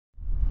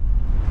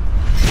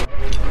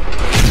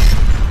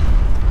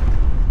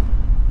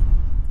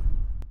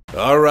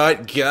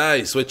Alright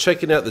guys, we're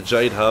checking out the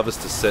Jade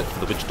Harvester set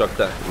for the Witch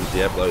Doctor in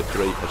Diablo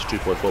 3 patch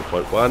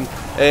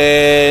 2.4.1,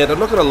 and I'm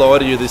not going to lie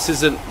to you, this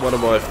isn't one of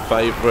my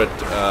favourite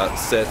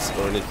sets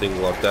or anything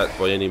like that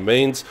by any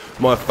means.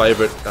 My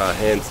favourite,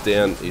 hands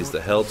down, is the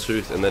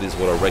Helltooth, and that is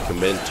what I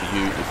recommend to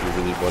you if you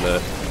really want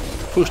to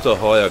push to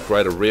higher,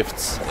 greater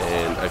rifts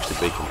and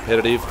actually be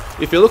competitive.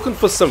 If you're looking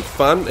for some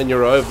fun and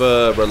you're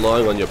over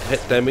relying on your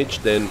pet damage,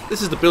 then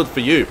this is the build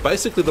for you.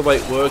 Basically the way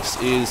it works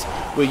is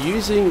we're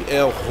using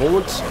our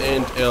Haunt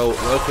and our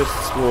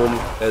Locust Swarm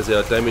as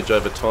our damage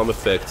over time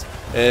effects,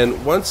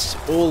 and once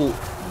all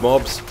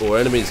mobs or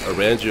enemies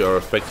around you are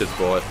affected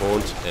by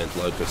Haunt and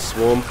Locust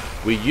Swarm,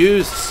 we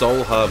use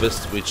Soul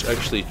Harvest, which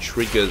actually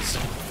triggers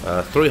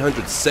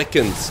 300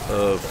 seconds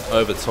of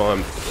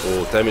overtime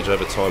or damage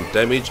over time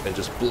damage, and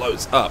just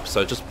blows up.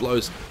 So it just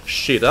blows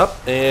shit up,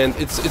 and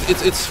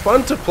it's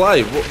fun to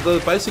play.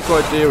 The basic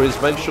idea is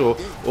make sure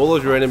all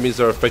of your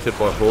enemies are affected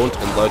by Haunt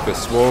and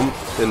Locust Swarm,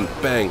 then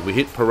bang, we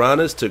hit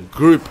Piranhas to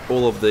group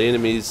all of the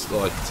enemies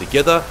like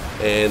together,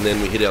 and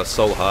then we hit our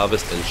Soul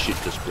Harvest and shit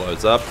just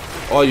blows up.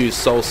 I use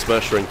Soul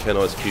Smasher and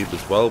Canai's Cube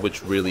as well,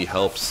 which really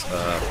helps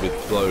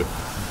with low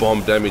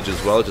bomb damage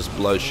as well. It just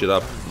blows shit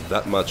up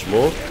that much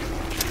more.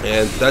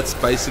 And that's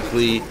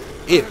basically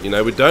it. You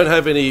know, we don't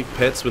have any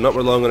pets, we're not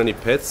relying on any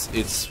pets.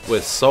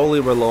 We're solely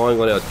relying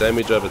on our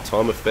damage over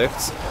time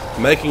effects,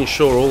 making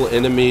sure all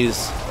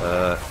enemies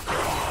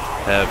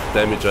have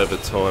damage over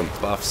time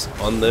buffs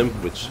on them,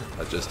 which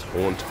are just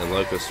Haunt and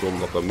Locust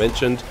Swarm like I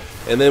mentioned,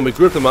 and then we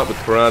group them up with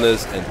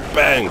Piranhas and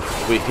bang,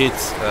 we hit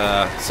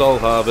Soul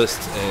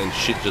Harvest and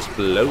shit just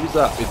blows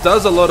up. It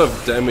does a lot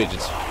of damage,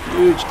 it's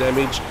huge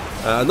damage.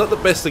 Not the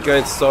best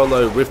against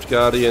solo Rift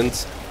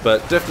Guardians,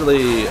 but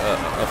definitely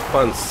a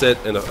fun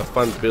set and a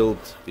fun build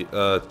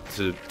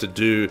to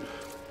do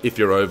if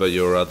you're over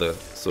your other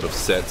sort of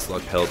sets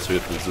like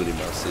Helltooth and Zuni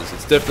Masters.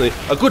 It's definitely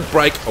a good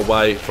break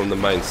away from the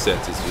main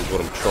sets is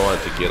what I'm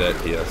trying to get at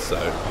here. So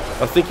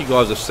I think you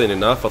guys have seen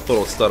enough. I thought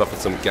I'll start off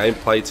with some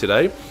gameplay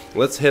today.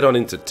 Let's head on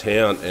into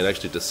town and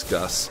actually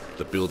discuss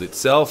the build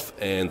itself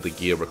and the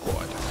gear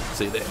required.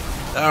 See you there.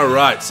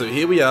 Alright, so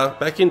here we are,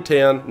 back in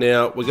town.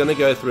 Now, we're going to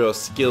go through our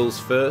skills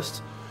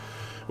first.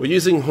 We're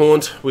using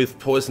Haunt with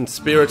Poison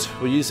Spirit.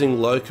 We're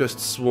using Locust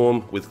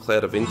Swarm with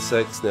Cloud of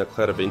Insects. Now,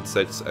 Cloud of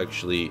Insects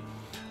actually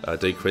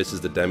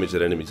decreases the damage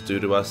that enemies do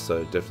to us,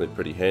 so definitely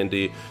pretty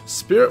handy.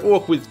 Spirit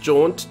Walk with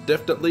Jaunt,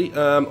 definitely.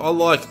 I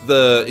like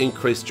the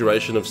increased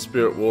duration of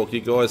Spirit Walk.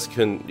 You guys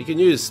can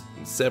use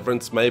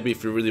Severance maybe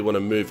if you really want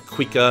to move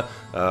quicker.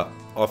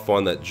 I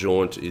find that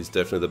Jaunt is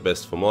definitely the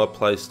best for my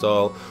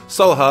playstyle.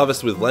 Soul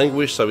Harvest with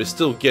Languish, so we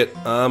still get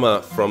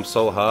armor from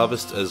Soul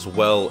Harvest as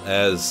well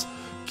as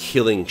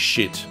killing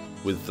shit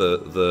with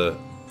the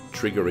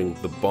triggering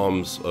the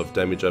bombs of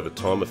damage over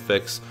time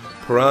effects.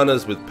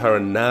 Piranhas with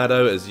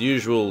Paranado as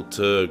usual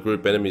to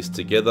group enemies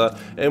together,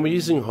 and we're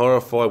using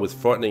Horrify with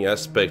Frightening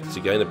Aspect to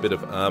gain a bit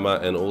of armor,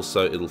 and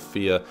also it'll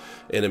fear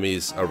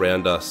enemies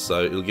around us,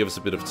 so it'll give us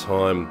a bit of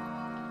time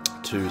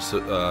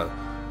to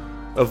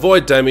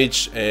avoid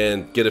damage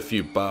and get a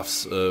few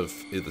buffs of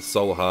either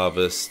Soul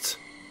Harvest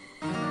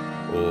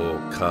or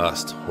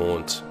cast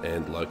Haunt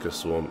and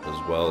Locust Swarm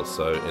as well,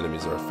 so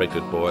enemies are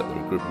affected by it,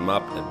 then we group them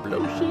up and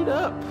blow shit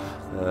up.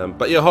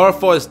 But yeah,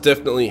 Horrify is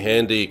definitely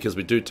handy because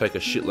we do take a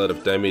shitload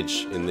of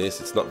damage in this.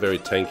 It's not very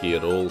tanky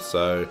at all,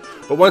 so...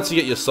 But once you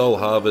get your Soul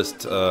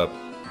Harvest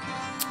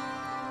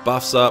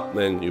buffs up,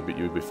 then you'll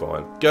be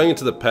fine. Going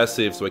into the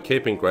passives, we're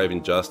keeping Grave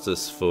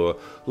Injustice for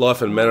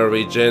life and mana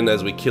regen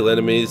as we kill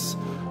enemies.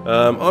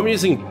 I'm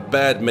using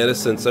Bad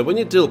Medicine, so when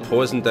you deal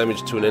poison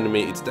damage to an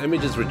enemy, its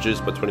damage is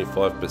reduced by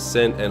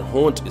 25%, and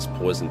Haunt is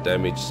poison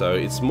damage, so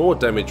it's more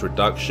damage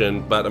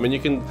reduction. But I mean, you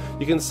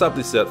can sub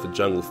this out for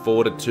Jungle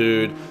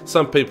Fortitude.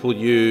 Some people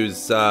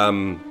use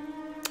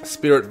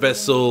Spirit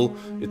Vessel.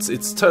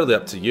 It's totally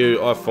up to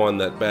you. I find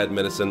that Bad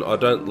Medicine, I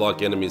don't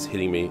like enemies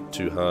hitting me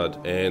too hard,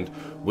 and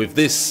with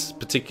this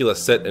particular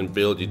set and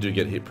build, you do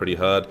get hit pretty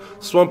hard.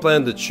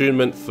 Swampland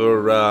Attunement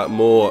for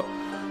more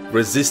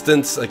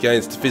resistance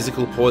against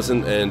physical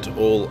poison and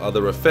all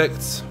other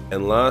effects.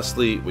 And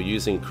lastly, we're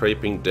using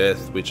Creeping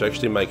Death, which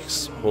actually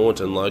makes Haunt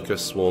and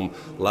Locust Swarm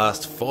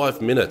last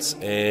 5 minutes,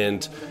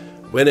 and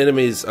when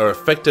enemies are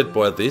affected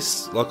by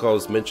this, like I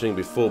was mentioning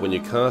before, when you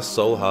cast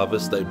Soul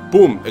Harvest, they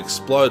boom,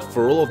 explode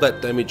for all of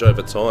that damage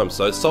over time.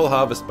 So Soul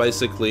Harvest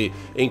basically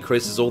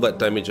increases all that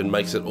damage and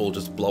makes it all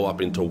just blow up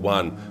into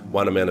one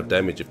amount of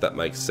damage, if that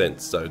makes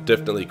sense. So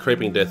definitely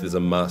Creeping Death is a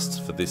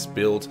must for this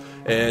build.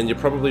 And you're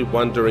probably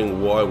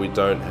wondering why we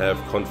don't have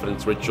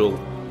Confidence Ritual.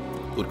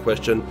 Good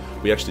question.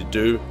 We actually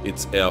do.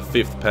 It's our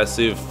 5th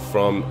passive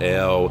from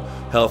our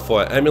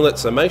Hellfire Amulet,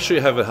 so make sure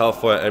you have a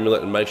Hellfire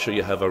Amulet and make sure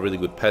you have a really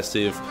good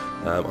passive.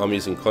 I'm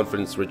using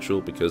Confidence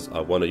Ritual because I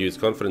want to use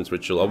Confidence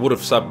Ritual. I would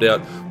have subbed out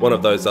one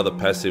of those other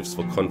passives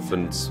for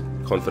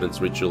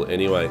Confidence Ritual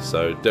anyway,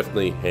 so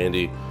definitely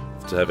handy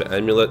to have an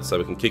amulet, so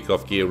we can kick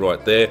off gear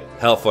right there.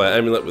 Hellfire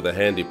Amulet with a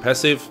handy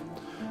passive.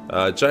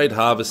 Jade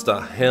Harvester,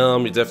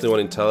 Helm, you definitely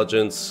want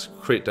intelligence,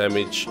 crit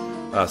damage,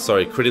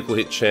 critical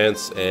hit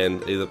chance,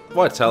 and either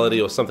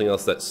vitality or something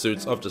else that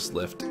suits. I've just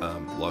left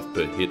life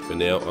per hit for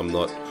now. I'm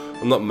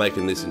not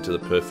making this into the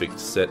perfect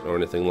set or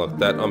anything like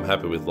that. I'm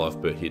happy with life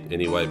per hit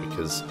anyway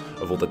because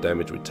of all the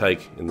damage we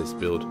take in this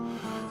build.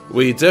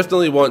 We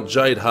definitely want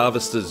Jade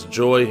Harvester's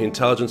Joy,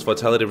 Intelligence,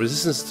 Vitality,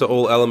 Resistance to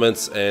all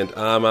elements, and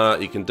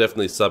Armor. You can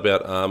definitely sub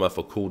out Armor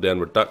for cooldown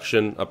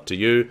reduction, up to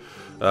you.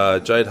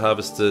 Jade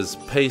Harvester's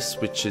Peace,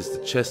 which is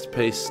the chest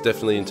piece,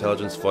 definitely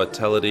Intelligence,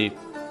 Vitality.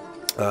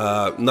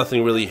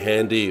 Nothing really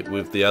handy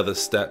with the other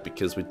stat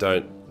because we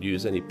don't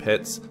use any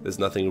pets. There's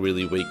nothing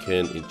really we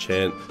can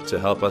enchant to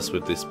help us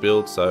with this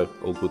build, so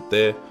all good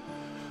there.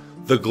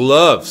 The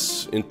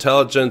gloves,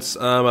 intelligence,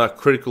 armor,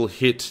 critical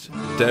hit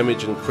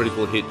damage and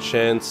critical hit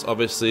chance.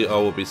 Obviously I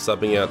will be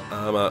subbing out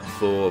armor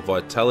for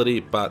vitality,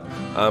 but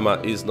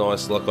armor is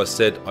nice. Like I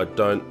said, I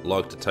don't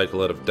like to take a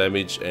lot of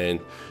damage, and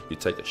you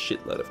take a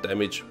shitload of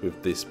damage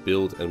with this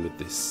build and with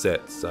this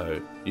set. So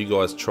you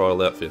guys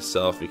trial out for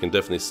yourself. You can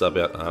definitely sub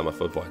out armor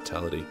for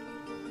vitality.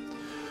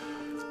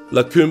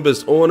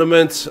 Lacumba's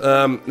Ornament.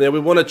 Now we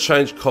want to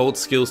change cold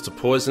skills to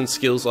poison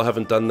skills. I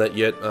haven't done that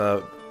yet.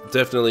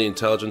 Definitely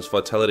intelligence,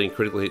 vitality, and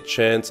critical hit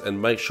chance, and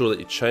make sure that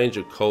you change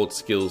your cold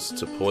skills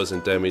to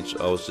poison damage.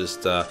 I was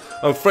just,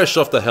 I'm fresh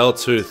off the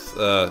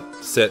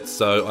Helltooth set,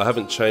 so I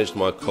haven't changed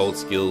my cold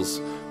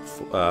skills,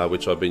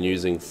 which I've been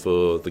using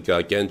for the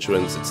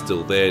Gargantuans. It's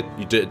still there.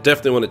 You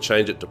definitely want to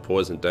change it to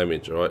poison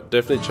damage, alright?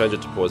 Definitely change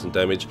it to poison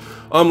damage.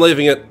 I'm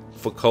leaving it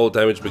for cold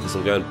damage because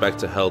I'm going back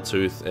to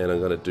Helltooth, and I'm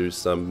going to do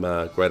some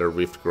Greater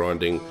Rift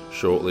grinding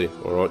shortly,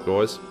 alright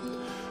guys?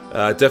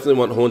 Definitely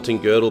want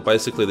Haunting Girdle.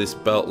 Basically this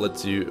belt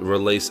lets you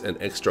release an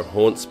extra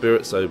haunt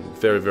spirit, so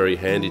very, very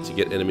handy to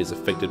get enemies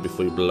affected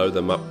before you blow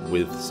them up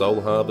with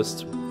Soul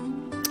Harvest.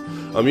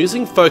 I'm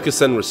using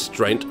Focus and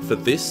Restraint for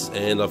this,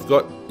 and I've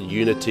got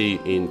Unity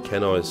in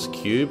Canai's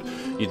Cube.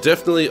 You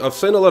definitely, I've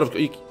seen a lot of,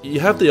 you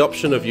have the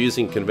option of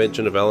using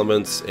Convention of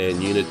Elements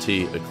and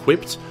Unity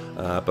equipped,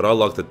 but I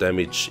like the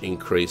damage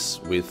increase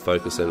with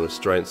Focus and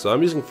Restraint. So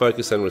I'm using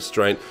Focus and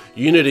Restraint,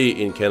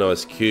 Unity in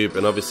Canai's Cube,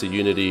 and obviously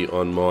Unity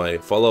on my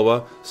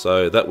follower,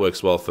 so that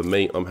works well for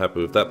me. I'm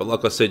happy with that, but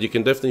like I said, you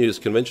can definitely use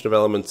Convention of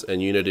Elements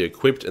and Unity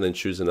equipped, and then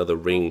choose another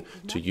ring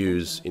to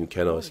use in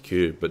Canai's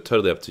Cube, but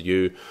totally up to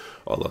you.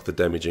 I like the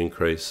damage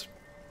increase.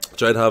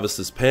 Jade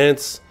Harvester's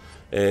Pants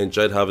and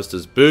Jade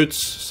Harvester's Boots.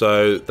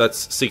 So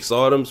that's 6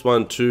 items.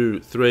 1,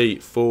 2, 3,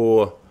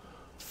 4,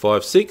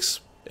 5, 6.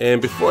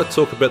 And before I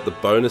talk about the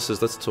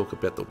bonuses, let's talk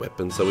about the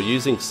weapons. So we're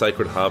using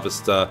Sacred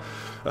Harvester,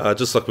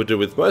 just like we do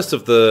with most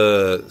of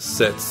the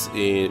sets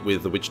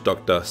with the Witch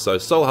Doctor. So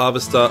Soul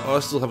Harvester, I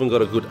still haven't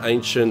got a good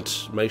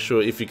Ancient. Make sure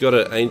if you got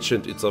an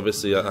Ancient, it's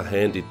obviously a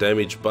handy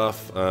damage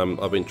buff.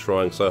 I've been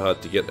trying so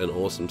hard to get an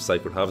awesome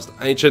Sacred Harvester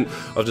Ancient.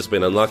 I've just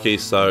been unlucky,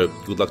 so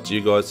good luck to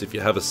you guys. If you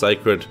have a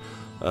Sacred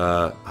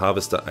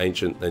Harvester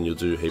Ancient, then you'll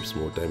do heaps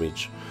more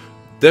damage.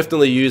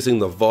 Definitely using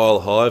the Vile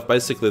Hive.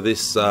 Basically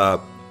this,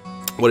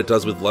 what it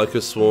does with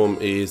Locust Swarm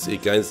is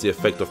it gains the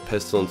effect of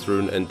Pestilence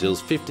Rune and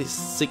deals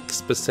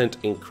 56%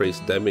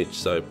 increased damage.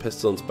 So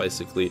Pestilence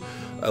basically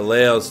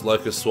allows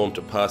Locust Swarm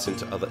to pass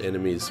into other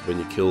enemies when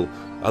you kill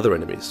other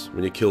enemies,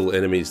 when you kill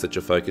enemies that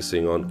you're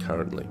focusing on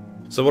currently.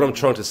 So what I'm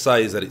trying to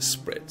say is that it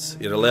spreads.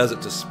 It allows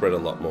it to spread a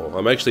lot more.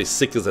 I'm actually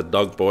sick as a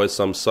dog, boys,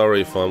 so I'm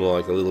sorry if I'm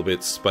like a little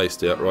bit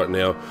spaced out right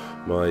now.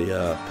 My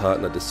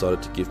partner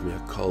decided to give me a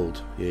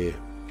cold, yeah.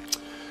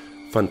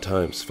 Fun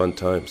times, fun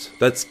times.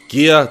 That's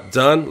gear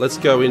done. Let's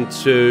go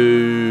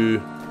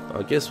into,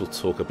 I guess we'll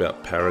talk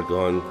about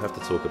Paragon. Have to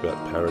talk about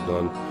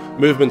Paragon.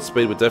 Movement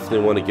speed, we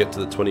definitely want to get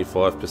to the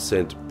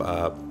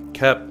 25%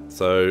 cap.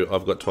 So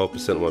I've got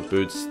 12% on my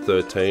boots,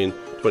 13,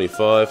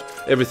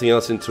 25. Everything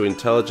else into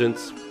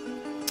intelligence.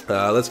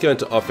 Let's go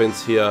into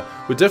offense here.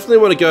 We definitely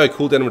want to go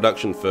cooldown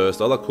reduction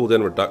first. I like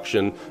cooldown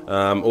reduction.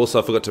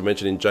 Also, I forgot to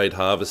mention in Jade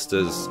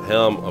Harvester's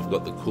Helm, I've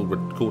got the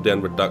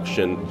cooldown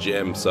reduction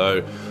gem.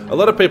 So a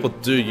lot of people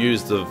do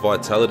use the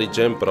vitality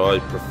gem, but I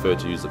prefer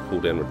to use the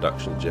cooldown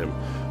reduction gem.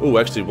 Oh,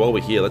 actually, while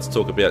we're here, let's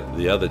talk about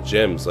the other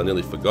gems. I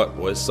nearly forgot,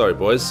 boys. Sorry,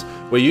 boys.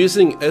 We're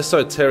using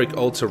Esoteric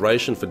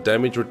Alteration for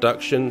damage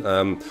reduction.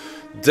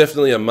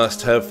 Definitely a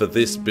must-have for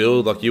this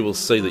build. Like, you will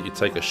see that you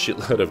take a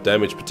shitload of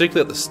damage,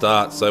 particularly at the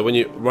start. So when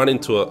you run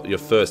into your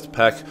first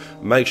pack,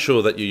 make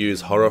sure that you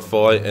use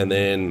Horrify and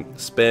then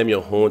spam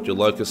your Haunt, your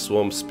Locust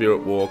Swarm,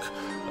 Spirit Walk,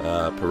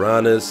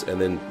 Piranhas,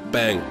 and then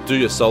bang, do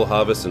your Soul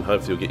Harvest, and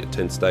hopefully you'll get your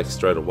 10 stacks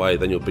straight away.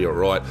 Then you'll be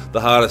alright.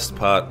 The hardest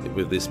part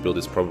with this build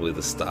is probably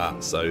the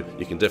start, so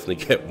you can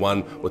definitely get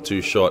 1 or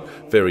 2 shot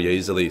very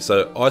easily.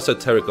 So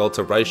Esoteric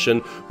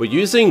Alteration, we're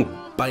using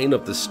Bane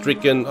of the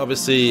Stricken,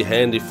 obviously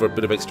handy for a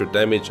bit of extra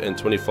damage, and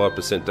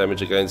 25%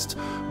 damage against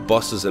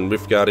bosses and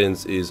Rift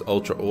Guardians is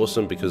ultra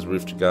awesome because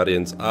Rift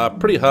Guardians are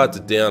pretty hard to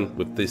down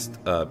with this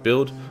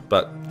build,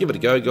 but give it a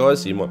go,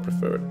 guys. You might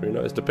prefer it, who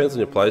knows, depends on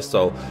your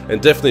playstyle.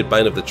 And definitely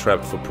Bane of the the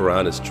trap for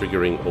piranhas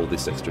triggering all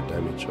this extra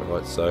damage.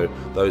 Alright, so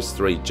those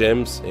 3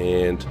 gems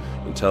and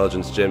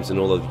intelligence gems in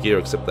all of the gear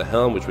except the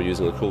helm, which we're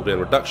using a cooldown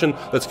reduction.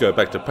 Let's go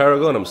back to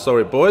Paragon. I'm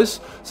sorry, boys.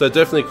 So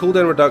definitely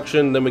cooldown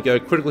reduction, then we go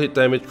critical hit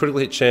damage, critical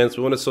hit chance.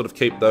 We want to sort of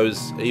keep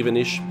those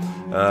even-ish.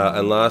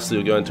 And lastly,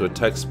 we go into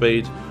attack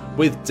speed.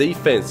 With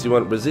defense, you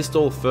want resist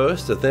all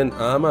first, then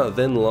armor,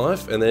 then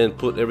life, and then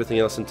put everything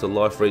else into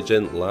life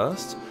regen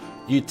last.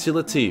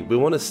 Utility, we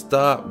want to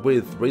start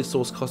with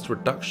resource cost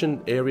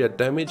reduction, area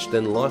damage,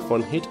 then life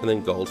on hit, and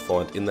then gold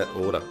find in that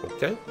order,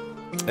 okay?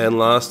 And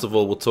last of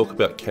all, we'll talk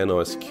about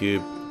Canai's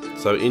Cube.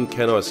 So in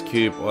Canai's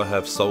Cube, I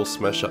have Soul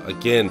Smasher.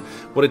 Again,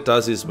 what it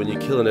does is when you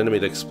kill an enemy,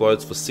 it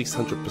explodes for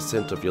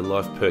 600% of your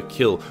life per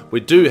kill.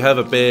 We do have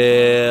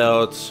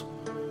about...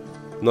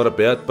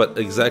 but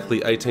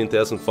exactly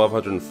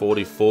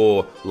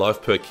 18,544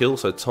 life per kill,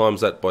 so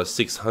times that by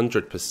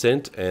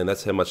 600%, and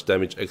that's how much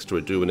damage extra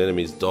we do when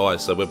enemies die.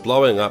 So we're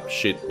blowing up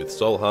shit with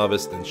Soul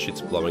Harvest, and shit's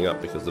blowing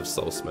up because of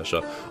Soul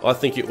Smasher. I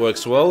think it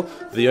works well.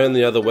 The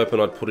only other weapon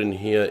I'd put in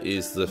here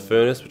is the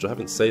Furnace, which I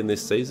haven't seen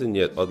this season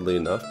yet, oddly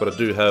enough, but I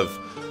do have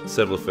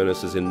several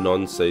furnaces in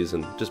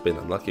non-season, just been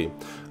unlucky.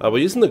 We're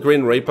using the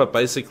Green Reaper.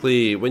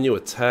 Basically, when you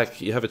attack,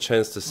 you have a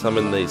chance to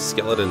summon these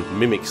skeleton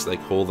mimics, they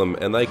call them,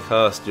 and they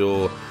cast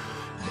your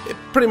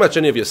pretty much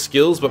any of your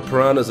skills, but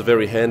piranhas are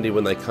very handy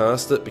when they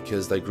cast it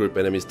because they group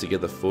enemies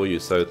together for you,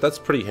 so that's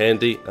pretty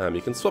handy.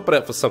 You can swap it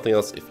out for something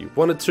else if you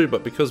wanted to,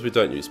 but because we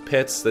don't use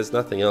pets, there's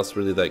nothing else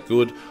really that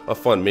good. I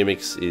find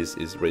mimics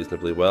is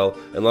reasonably well,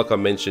 and like I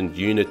mentioned,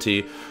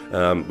 unity,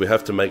 we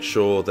have to make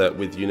sure that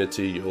with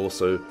unity you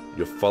also,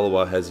 your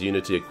follower has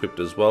unity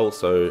equipped as well,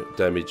 so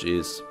damage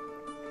is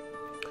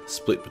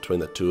split between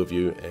the two of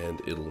you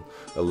and it'll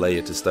allow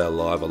you to stay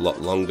alive a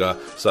lot longer.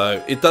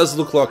 So it does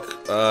look like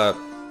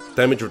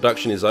damage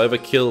reduction is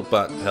overkill,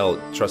 but hell,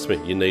 trust me,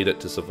 you need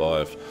it to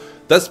survive.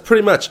 That's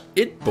pretty much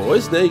it,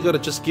 boys. Now you got to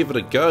just give it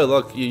a go.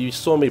 Like you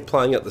saw me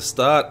playing at the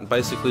start, and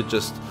basically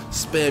just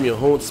spam your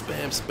haunt,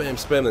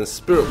 spam, and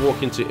spirit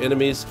walk into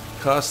enemies,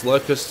 cast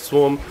Locust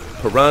Swarm,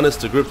 piranhas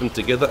to group them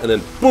together, and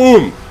then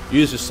boom!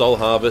 Use your Soul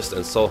Harvest,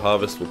 and Soul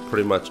Harvest will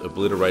pretty much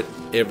obliterate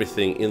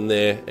everything in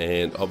there,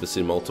 and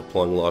obviously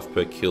multiplying life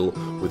per kill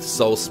with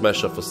Soul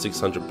Smasher for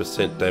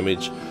 600%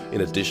 damage, in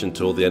addition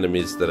to all the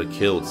enemies that are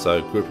killed.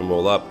 So group them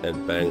all up,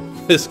 and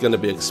bang, there's going to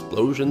be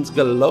explosions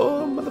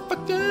galore,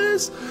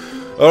 motherfuckers!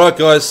 Alright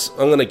guys,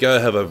 I'm going to go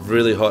have a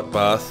really hot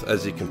bath.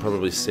 As you can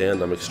probably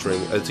sound,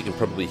 as you can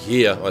probably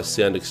hear, I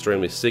sound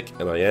extremely sick,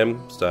 and I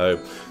am. So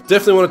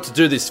definitely wanted to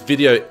do this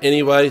video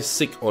anyway,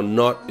 sick or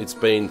not. It's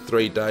been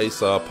 3 days,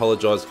 so I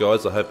apologise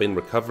guys, I have been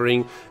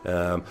recovering.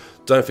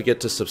 Don't forget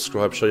to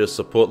subscribe, show your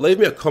support. Leave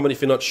me a comment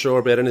if you're not sure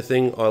about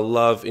anything. I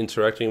love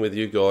interacting with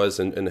you guys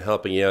and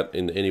helping out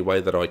in any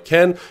way that I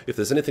can. If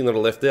there's anything that I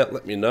left out,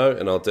 let me know,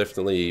 and I'll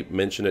definitely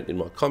mention it in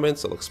my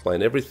comments. I'll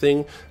explain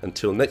everything.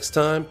 Until next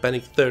time,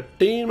 Banning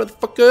 13,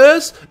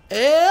 motherfuckers,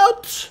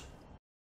 out!